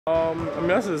I mean,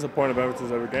 that's just a point of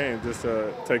emphasis every game, just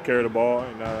to take care of the ball.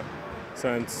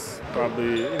 Since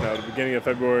probably the beginning of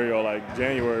February or like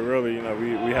January, really,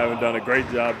 we haven't done a great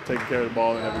job taking care of the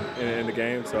ball in the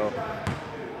game. So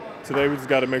today we just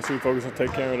got to make sure we focus on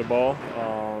taking care of the ball,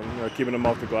 keeping them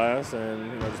off the glass,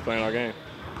 and just playing our game.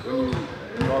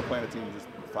 When you are playing a team just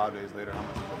 5 days later, how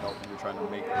much does it help when you're trying to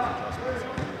make those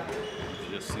adjustments?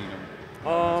 You just seen them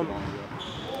not too long ago.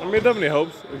 I mean, it definitely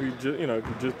helps if you just if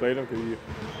you just played them because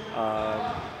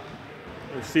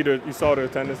you saw their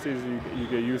tendencies, you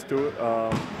get used to it.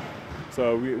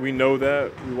 So we know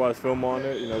that. We watched film on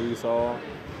it. We saw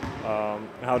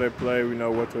how they play. We know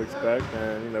what to expect,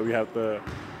 and we have to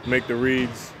make the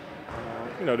reads,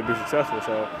 to be successful.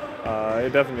 So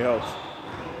it definitely helps.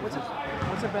 What's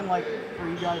it been like for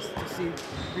you guys to see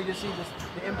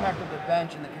the impact of the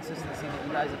bench and the consistency that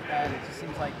you guys have had? It just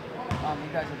seems like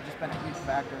you guys have just been a huge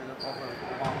factor over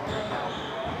a long period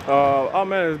now. Oh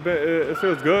man, it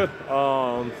feels good.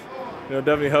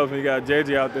 Definitely helps when you got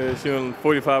JJ out there shooting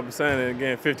 45% and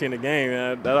getting 15 a game.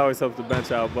 And that always helps the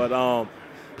bench out. But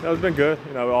it's been good.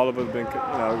 All of us have been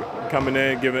coming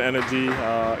in, giving energy,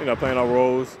 playing our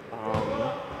roles,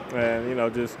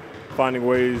 and just finding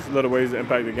little ways to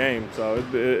impact the game. So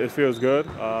it feels good.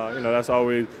 That's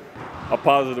always a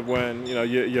positive when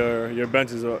your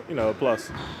bench is a plus.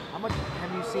 How much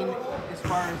have you seen as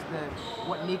far as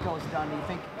what Nico's done? Do you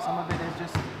think some of it is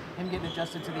just him getting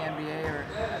adjusted to the NBA, or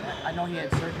I know he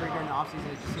had surgery during the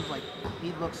offseason. It just seems like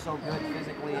he looks so good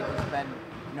physically, and he's been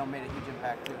made a huge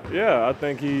impact too. Yeah, I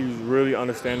think he's really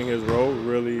understanding his role,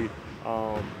 really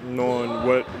knowing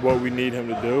what we need him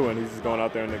to do, and he's just going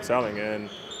out there and excelling. And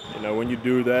when you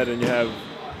do that and you have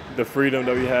the freedom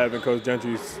that we have in Coach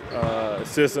Gentry's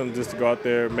system, just to go out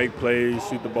there, make plays,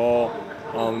 shoot the ball,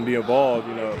 and be involved,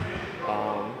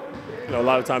 a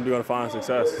lot of times you're going to find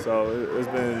success. So it's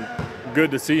been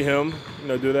good to see him,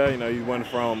 do that. He went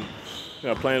from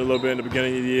playing a little bit in the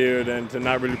beginning of the year, then to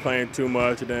not really playing too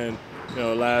much, and then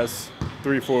last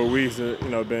 3-4 weeks,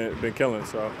 been killing.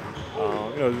 So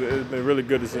it's been really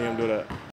good to see him do that.